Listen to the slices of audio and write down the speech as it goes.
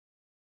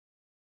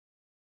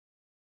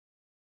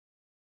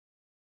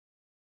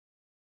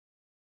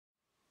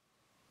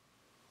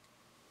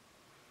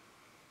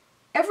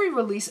Every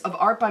release of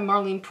Art by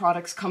Marlene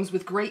products comes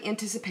with great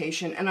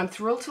anticipation, and I'm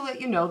thrilled to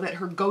let you know that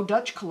her Go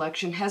Dutch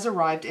collection has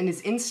arrived and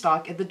is in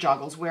stock at the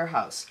Joggles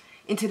warehouse.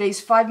 In today's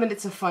 5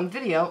 Minutes of Fun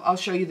video, I'll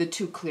show you the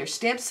 2 clear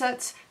stamp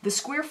sets, the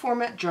square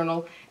format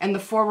journal, and the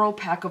 4-roll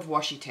pack of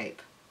washi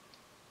tape.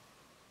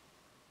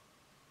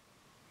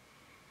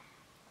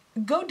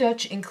 Go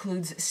Dutch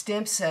includes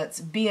stamp sets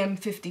BM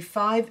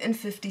 55 and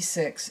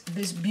 56,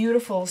 this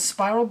beautiful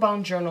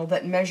spiral-bound journal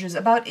that measures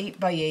about 8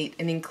 by 8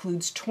 and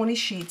includes 20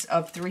 sheets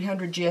of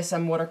 300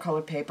 GSM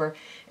watercolor paper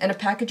and a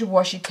package of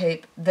washi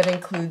tape that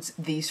includes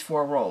these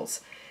 4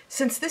 rolls.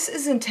 Since this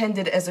is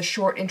intended as a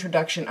short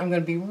introduction, I'm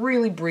going to be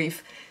really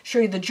brief, show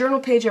you the journal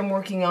page I'm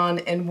working on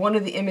and one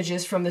of the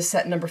images from the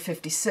set number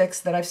 56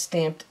 that I've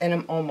stamped and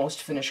am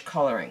almost finished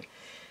coloring.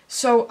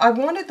 So I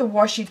wanted the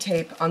washi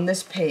tape on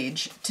this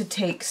page to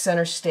take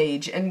center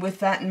stage, and with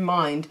that in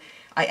mind,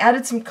 I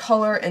added some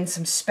color and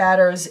some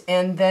spatters,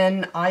 and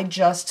then I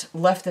just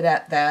left it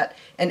at that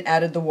and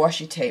added the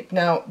washi tape.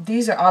 Now,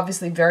 these are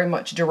obviously very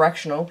much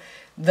directional.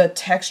 The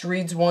text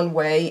reads one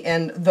way,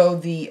 and though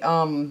the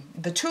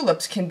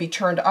tulips can be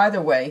turned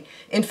either way,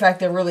 in fact,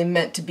 they're really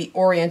meant to be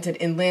oriented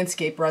in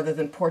landscape rather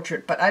than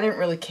portrait, but I didn't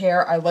really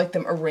care. I like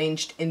them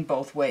arranged in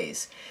both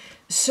ways.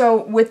 So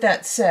with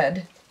that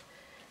said,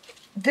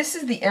 this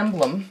is the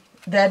emblem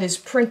that is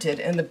printed,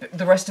 and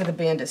the rest of the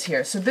band is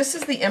here. So this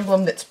is the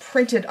emblem that's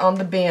printed on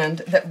the band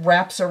that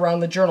wraps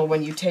around the journal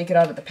when you take it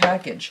out of the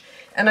package.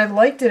 And I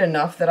liked it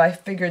enough that I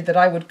figured that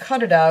I would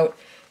cut it out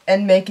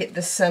and make it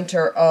the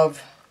center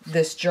of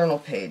this journal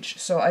page.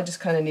 So I just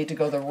kind of need to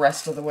go the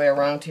rest of the way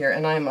around here,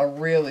 and I'm a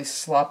really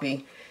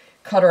sloppy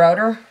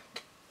cutter-outer.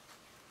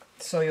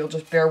 So you'll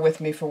just bear with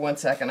me for 1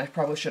 second. I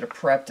probably should have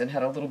prepped and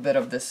had a little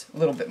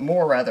bit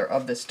more rather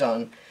of this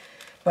done.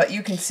 But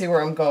you can see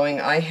where I'm going.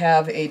 I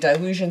have a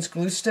Dilutions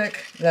glue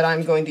stick that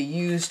I'm going to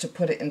use to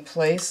put it in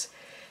place.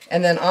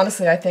 And then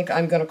honestly, I think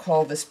I'm going to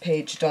call this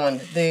page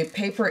done. The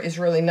paper is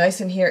really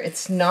nice in here.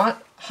 It's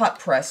not hot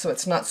press, so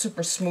it's not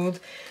super smooth,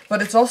 but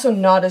it's also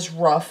not as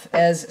rough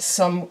as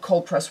some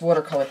cold press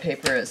watercolor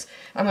paper is.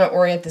 I'm going to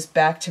orient this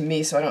back to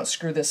me so I don't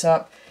screw this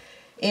up.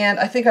 And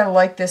I think I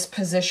like this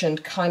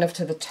positioned kind of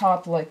to the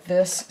top like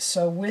this.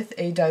 So with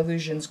a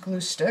Dilutions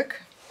glue stick,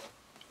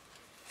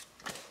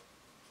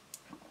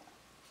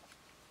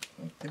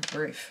 good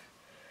grief,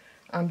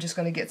 I'm just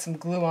going to get some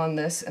glue on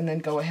this and then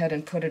go ahead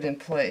and put it in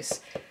place.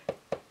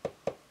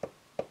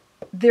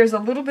 There's a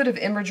little bit of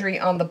imagery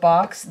on the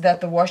box that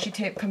the washi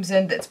tape comes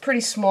in that's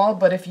pretty small,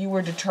 but if you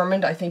were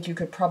determined, I think you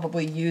could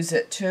probably use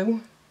it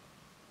too.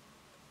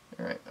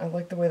 Alright, I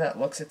like the way that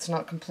looks. It's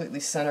not completely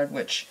centered,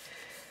 which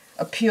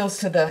appeals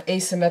to the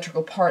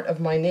asymmetrical part of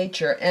my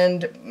nature,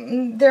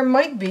 and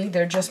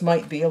there just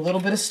might be a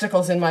little bit of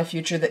stickles in my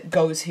future that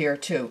goes here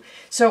too.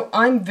 So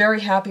I'm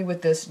very happy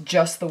with this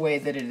just the way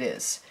that it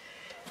is.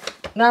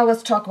 Now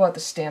let's talk about the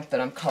stamp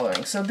that I'm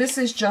coloring. So this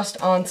is just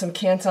on some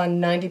Canson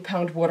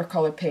 90-pound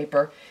watercolor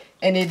paper,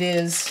 and it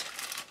is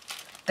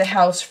the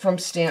house from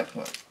Stamp.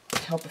 Well,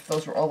 help if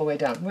those were all the way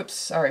down. Whoops,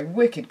 sorry,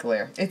 wicked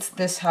glare. It's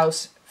this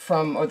house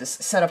from, or this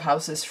set of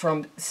houses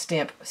from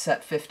Stamp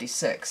Set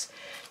 56.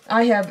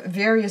 I have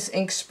various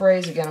ink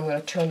sprays. Again, I'm going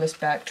to turn this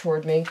back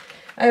toward me.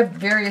 I have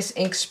various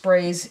ink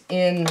sprays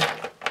in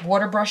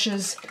water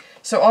brushes.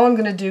 So all I'm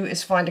going to do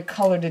is find a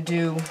color to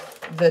do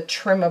the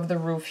trim of the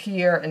roof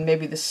here and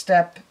maybe the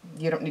step.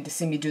 You don't need to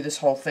see me do this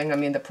whole thing. I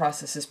mean, the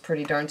process is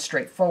pretty darn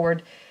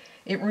straightforward.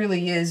 It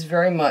really is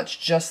very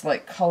much just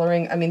like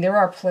coloring. I mean, there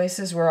are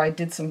places where I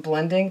did some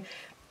blending.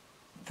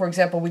 For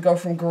example, we go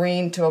from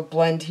green to a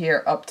blend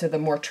here up to the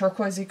more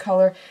turquoisey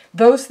color.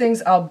 Those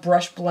things I'll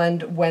brush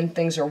blend when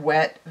things are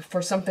wet.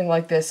 For something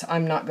like this,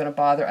 I'm not going to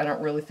bother. I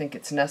don't really think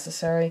it's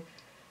necessary.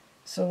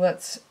 So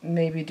let's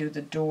maybe do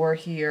the door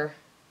here,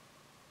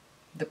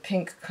 the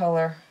pink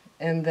color,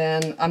 and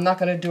then I'm not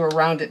going to do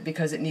around it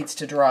because it needs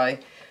to dry.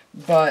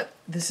 But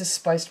this is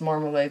spiced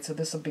marmalade, so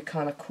this will be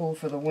kind of cool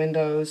for the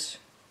windows.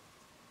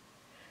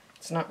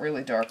 It's not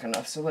really dark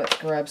enough, so let's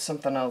grab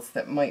something else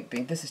that might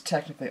be. This is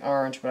technically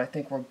orange, but I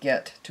think we'll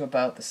get to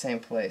about the same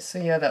place. So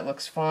yeah, that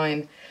looks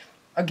fine.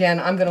 Again,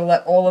 I'm going to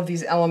let all of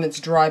these elements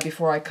dry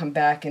before I come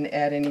back and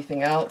add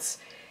anything else.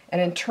 And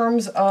in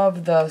terms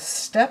of the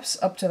steps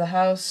up to the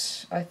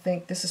house, I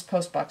think this is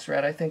postbox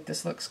red. I think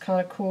this looks kind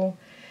of cool.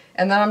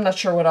 And then I'm not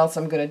sure what else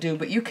I'm going to do,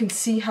 but you can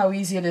see how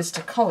easy it is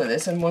to color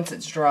this, and once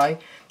it's dry,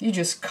 you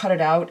just cut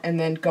it out and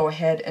then go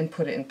ahead and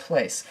put it in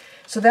place.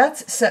 So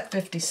that's set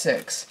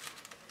 56.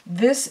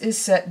 This is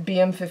set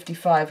BM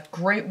 55.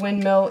 Great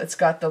windmill. It's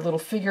got the little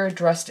figure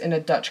dressed in a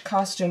Dutch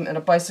costume and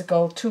a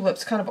bicycle,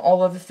 tulips, kind of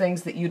all of the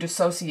things that you'd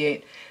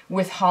associate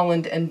with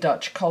Holland and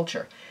Dutch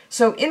culture.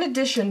 So in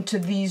addition to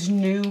these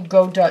new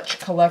Go Dutch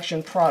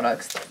collection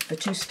products, the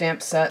 2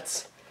 stamp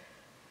sets,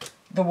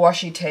 the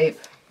washi tape,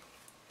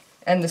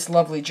 and this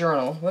lovely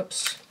journal,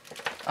 whoops,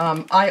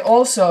 I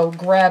also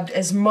grabbed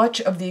as much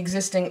of the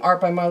existing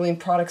Art by Marlene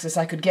products as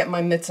I could get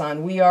my mitts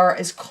on. We are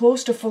as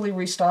close to fully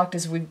restocked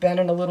as we've been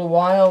in a little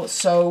while,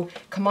 so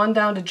come on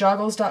down to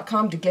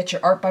joggles.com to get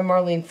your Art by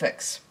Marlene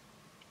fix.